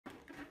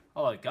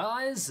Hello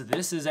guys,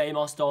 this is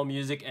Amosdoll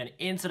Music, and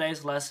in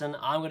today's lesson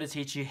I'm going to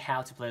teach you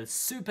how to play the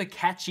super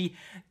catchy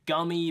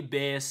Gummy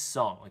Bear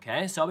song,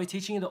 okay? So I'll be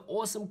teaching you the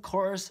awesome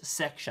chorus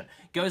section.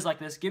 It goes like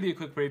this, give you a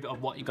quick preview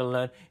of what you're going to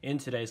learn in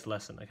today's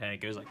lesson, okay? It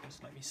goes like this,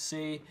 let me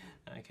see,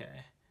 okay,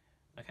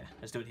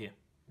 let's do it here.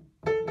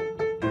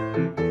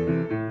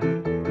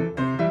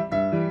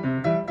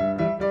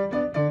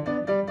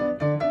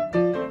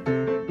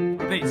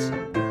 Repeats.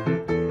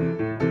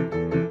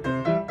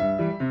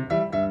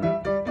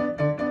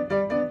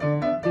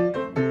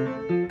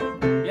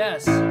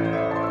 Yes,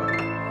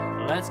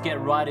 let's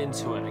get right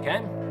into it,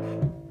 okay?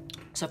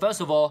 So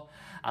first of all,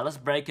 let's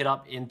break it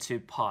up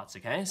into parts,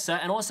 okay? So,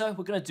 and also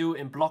we're gonna do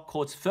it in block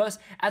chords first.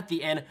 At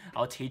the end,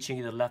 I'll teaching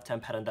you the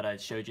left-hand pattern that I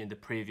showed you in the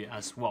preview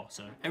as well.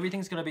 So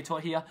everything's gonna be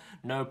taught here,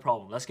 no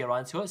problem. Let's get right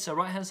into it. So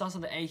right hand starts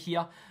on the A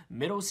here,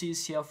 middle C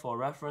is here for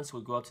reference.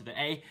 We'll go up to the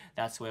A,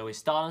 that's where we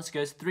start. So it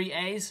goes 3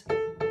 A's,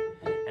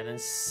 and then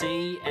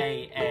C,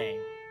 A,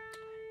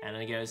 and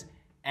then it goes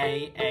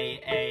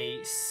A,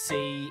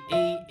 C,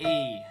 E,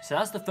 E. So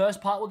that's the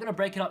first part. We're going to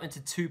break it up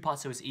into 2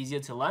 parts so it's easier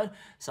to learn.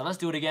 So let's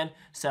do it again.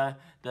 So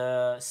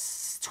the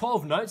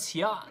 12 notes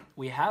here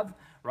we have,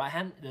 right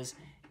hand, there's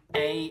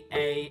A,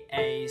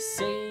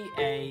 C,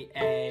 A,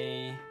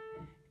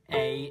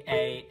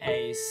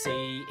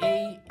 C,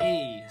 E,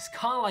 E. It's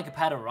kind of like a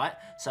pattern, right?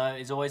 So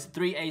it's always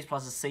 3 A's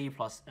plus a C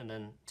plus, and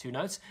then 2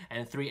 notes,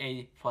 and 3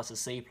 A plus a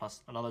C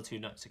plus another 2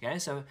 notes, okay?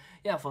 So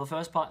yeah, for the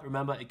first part,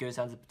 remember it goes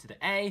down to the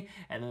A,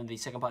 and then the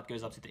second part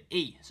goes up to the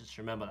E. So just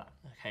remember that,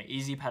 okay?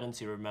 Easy pattern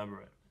to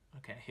remember it.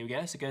 Okay, here we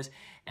go. So it goes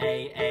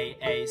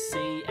A,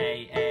 C,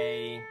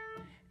 A,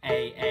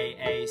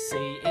 C,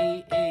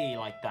 E, E,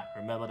 like that.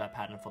 Remember that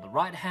pattern for the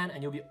right hand,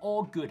 and you'll be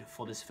all good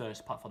for this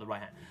first part for the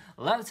right hand.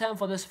 Left hand,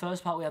 for this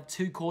first part, we have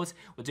 2 chords.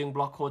 We're doing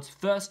block chords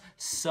first,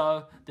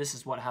 so this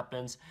is what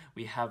happens.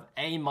 We have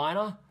A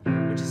minor,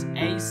 which is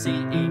A, C,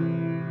 E.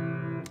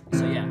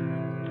 So yeah,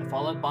 and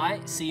followed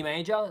by C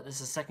major. This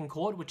is the second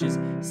chord, which is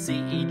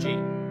C, E, G.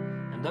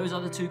 And those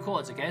are the 2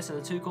 chords, okay? So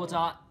the 2 chords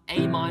are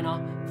A minor,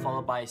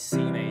 followed by C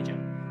major,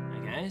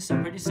 okay? So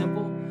pretty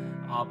simple.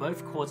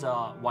 Both chords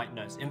are white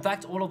notes. In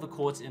fact, all of the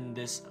chords in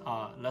this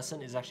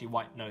lesson is actually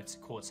white notes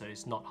chords, so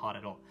it's not hard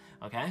at all.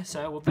 Okay,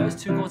 so with those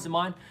 2 chords in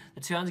mind,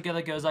 the 2 hands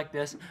together goes like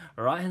this.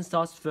 Right hand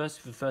starts first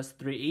with the first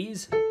 3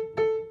 E's,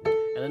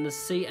 and then the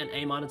C and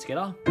A minor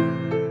together.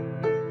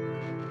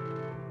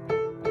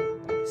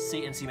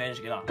 C and C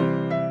major together.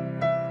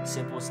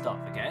 Simple stuff,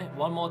 okay?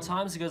 One more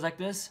time, so it goes like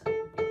this.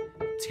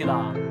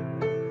 Together.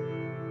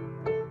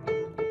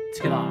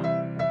 Together.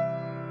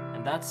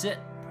 And that's it.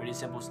 Pretty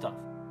simple stuff.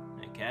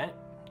 Okay,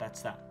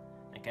 that's that.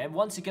 Okay,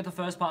 once you get the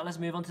first part, let's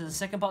move on to the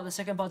second part. The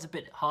second part's a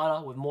bit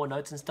harder with more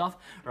notes and stuff.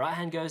 Right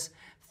hand goes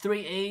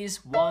 3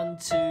 E's, 1,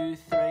 2,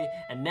 3,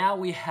 and now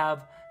we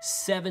have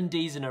 7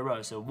 D's in a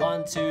row. So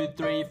 1, 2,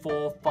 3,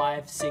 4,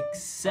 5,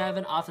 6,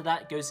 7. After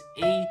that goes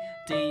E,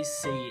 D,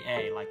 C,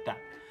 A, like that.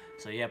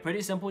 So yeah,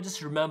 pretty simple.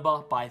 Just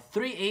remember by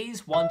 3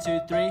 E's, 1, 2,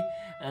 3,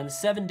 and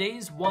 7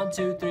 D's, 1,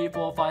 2, 3,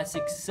 4, 5,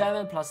 6,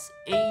 7, plus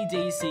E,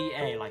 D, C,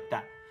 A, like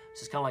that.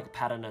 So it's kind of like a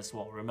pattern as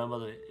well. Remember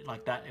that,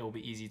 like that, it will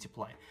be easy to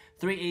play.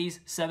 3 E's,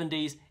 7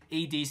 D's,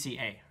 E, D, C,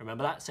 A.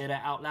 Remember that? Say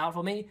that out loud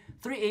for me.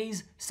 3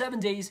 E's, 7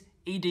 D's,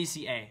 E, D,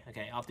 C, A.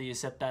 Okay, after you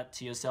set that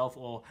to yourself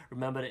or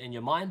remember it in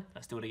your mind,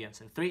 let's do it again.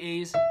 So 3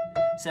 E's,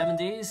 7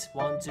 D's,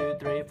 1, 2,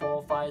 3,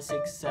 4, 5,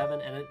 6,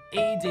 7, and then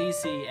E, D,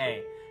 C,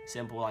 A.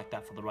 Simple like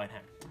that for the right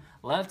hand.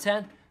 Left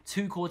hand,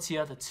 2 chords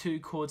here. The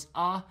 2 chords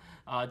are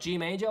G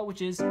major,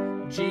 which is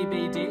G,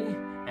 B, D,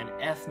 and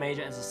F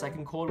major as the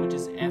second chord, which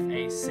is F,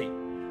 A, C.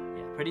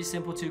 Pretty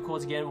simple 2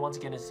 chords again. Once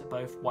again, it's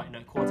both white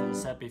note chords as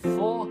I said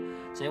before.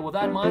 So yeah, with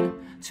that in mind,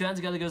 2 hands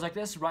together goes like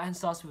this. Right hand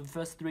starts with the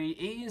first 3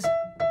 E's,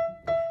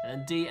 and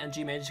then D and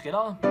G major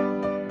together.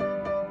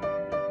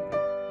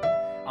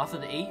 After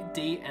the E,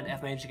 D and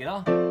F major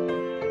together.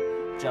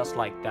 Just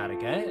like that,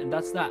 okay? And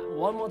that's that.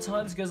 One more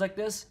time, so it goes like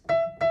this.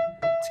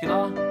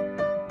 Together.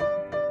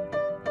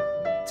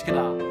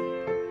 Together.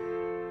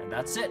 And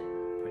that's it.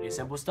 Pretty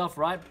simple stuff,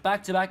 right?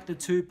 Back to back, the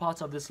 2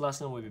 parts of this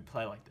lesson will be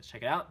played like this.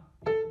 Check it out.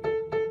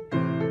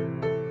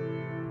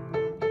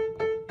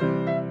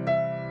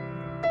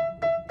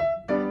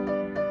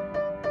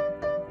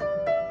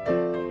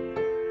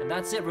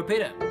 That's it,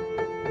 repeat it.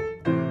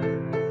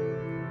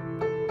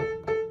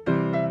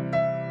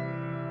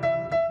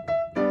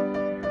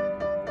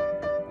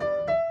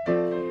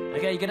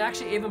 Okay, you can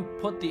actually even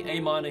put the A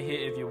minor here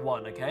if you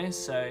want, okay?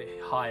 So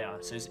higher,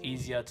 so it's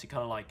easier to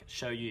kind of like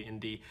show you in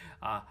the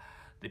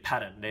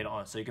pattern later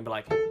on. So you can be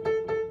like,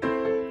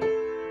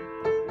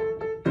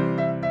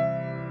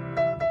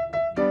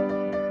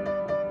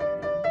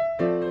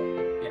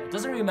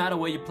 doesn't really matter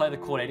where you play the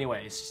chord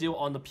anyway. It's still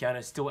on the piano,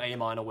 it's still A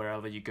minor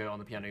wherever you go on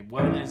the piano.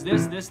 Whether it's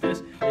this,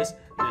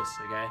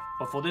 okay?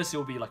 But for this, it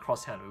will be like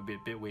cross-hand. It will be a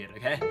bit weird,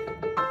 okay?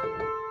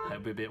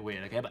 it'll be a bit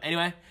weird, okay? But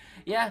anyway,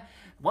 yeah,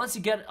 once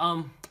you get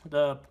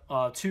the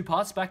 2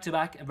 parts back to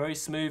back and very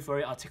smooth,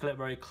 very articulate,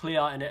 very clear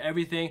and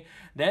everything,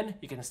 then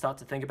you can start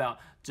to think about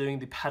doing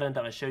the pattern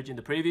that I showed you in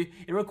the preview.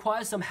 It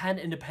requires some hand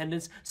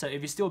independence, so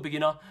if you're still a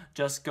beginner,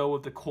 just go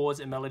with the chords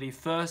and melody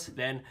first,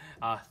 then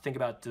think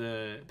about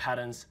the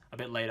patterns a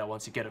bit later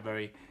once you get it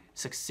very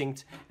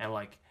succinct and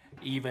like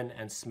even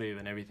and smooth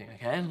and everything,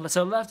 okay?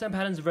 So left hand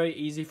pattern is very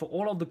easy for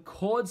all of the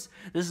chords.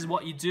 This is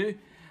what you do.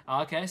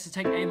 Okay, so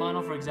take A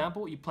minor for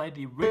example, you play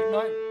the root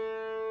note,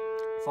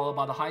 followed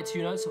by the high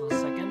 2 notes for the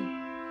second,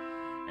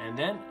 and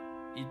then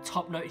your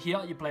top note here,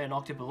 you play an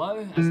octave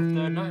below as the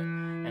 3rd note,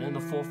 and then the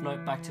 4th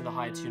note back to the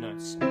high 2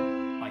 notes,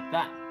 like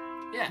that,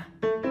 yeah.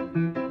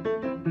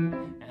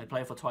 And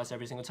play it for twice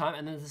every single time,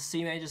 and then the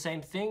C major,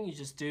 same thing, you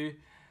just do,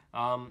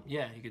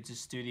 yeah, you could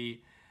just do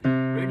the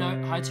root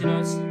note, high 2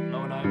 notes,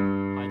 lower note,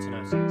 high 2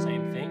 notes,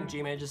 same thing,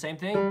 G major, same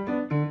thing,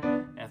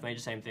 F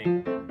major, same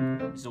thing.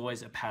 There's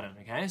always a pattern,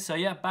 okay? So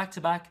yeah, back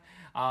to back,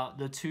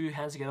 the 2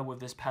 hands together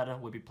with this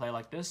pattern would be played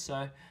like this.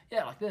 So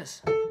yeah, like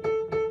this.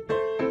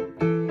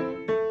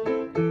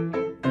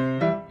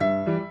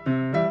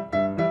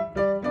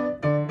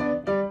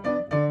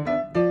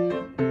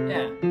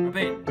 Yeah,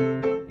 repeat.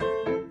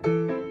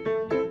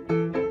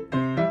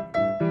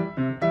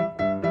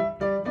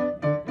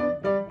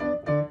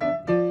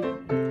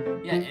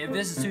 Yeah, if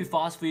this is too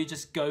fast for you,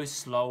 just go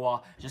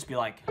slower. Just be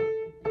like,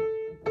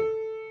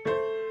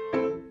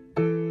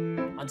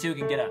 until you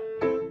can get it,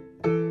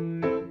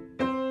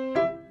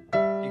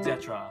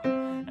 etc.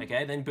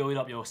 Okay, then build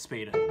up your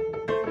speed.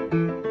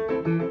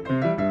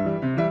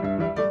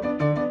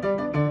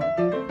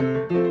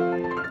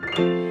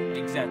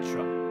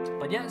 Etc.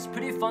 But yeah, it's a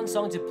pretty fun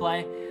song to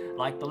play.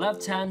 Like the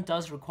left hand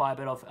does require a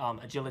bit of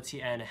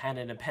agility and hand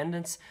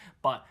independence,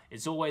 but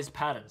it's always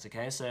patterns,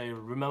 okay? So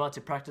remember to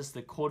practice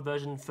the chord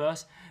version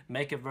first,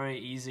 make it very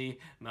easy,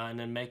 and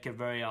then make it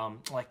very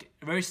like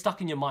very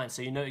stuck in your mind,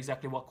 so you know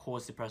exactly what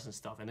chords to press and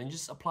stuff, and then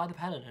just apply the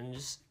pattern, and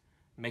just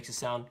makes it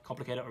sound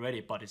complicated already,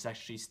 but it's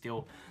actually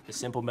still the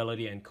simple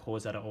melody and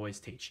chords that I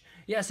always teach.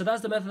 Yeah, so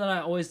that's the method that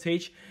I always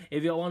teach.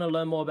 If you want to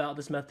learn more about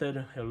this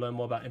method, or learn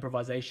more about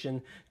improvisation,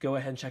 go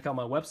ahead and check out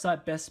my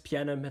website,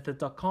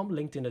 bestpianomethod.com,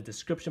 linked in the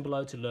description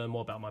below to learn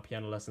more about my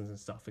piano lessons and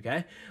stuff,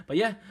 okay? But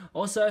yeah,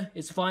 also,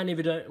 it's fine if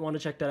you don't want to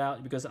check that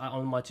out, because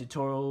on my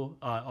tutorial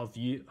what am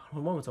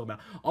I talking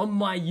about? On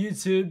my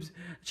YouTube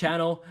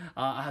channel,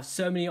 I have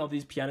so many of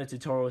these piano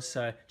tutorials,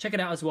 so check it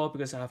out as well,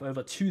 because I have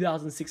over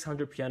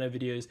 2,600 piano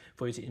videos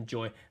for you to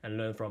enjoy and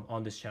learn from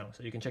on this channel,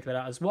 so you can check that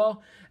out as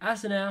well.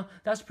 As for now,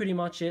 that's pretty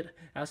much it.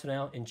 As for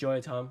now, enjoy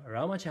your time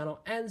around my channel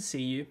and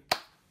see you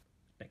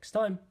next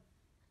time.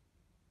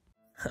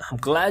 I'm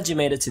glad you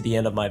made it to the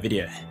end of my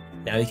video.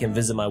 Now you can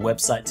visit my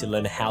website to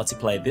learn how to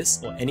play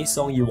this or any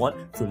song you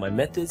want through my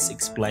methods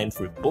explained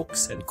through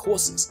books and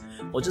courses,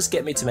 or just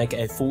get me to make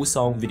a full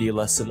song video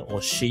lesson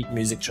or sheet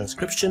music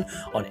transcription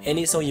on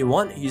any song you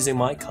want using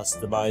my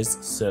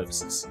customized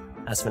services.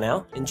 As for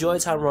now, enjoy your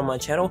time around my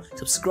channel,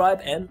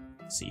 subscribe, and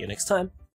see you next time.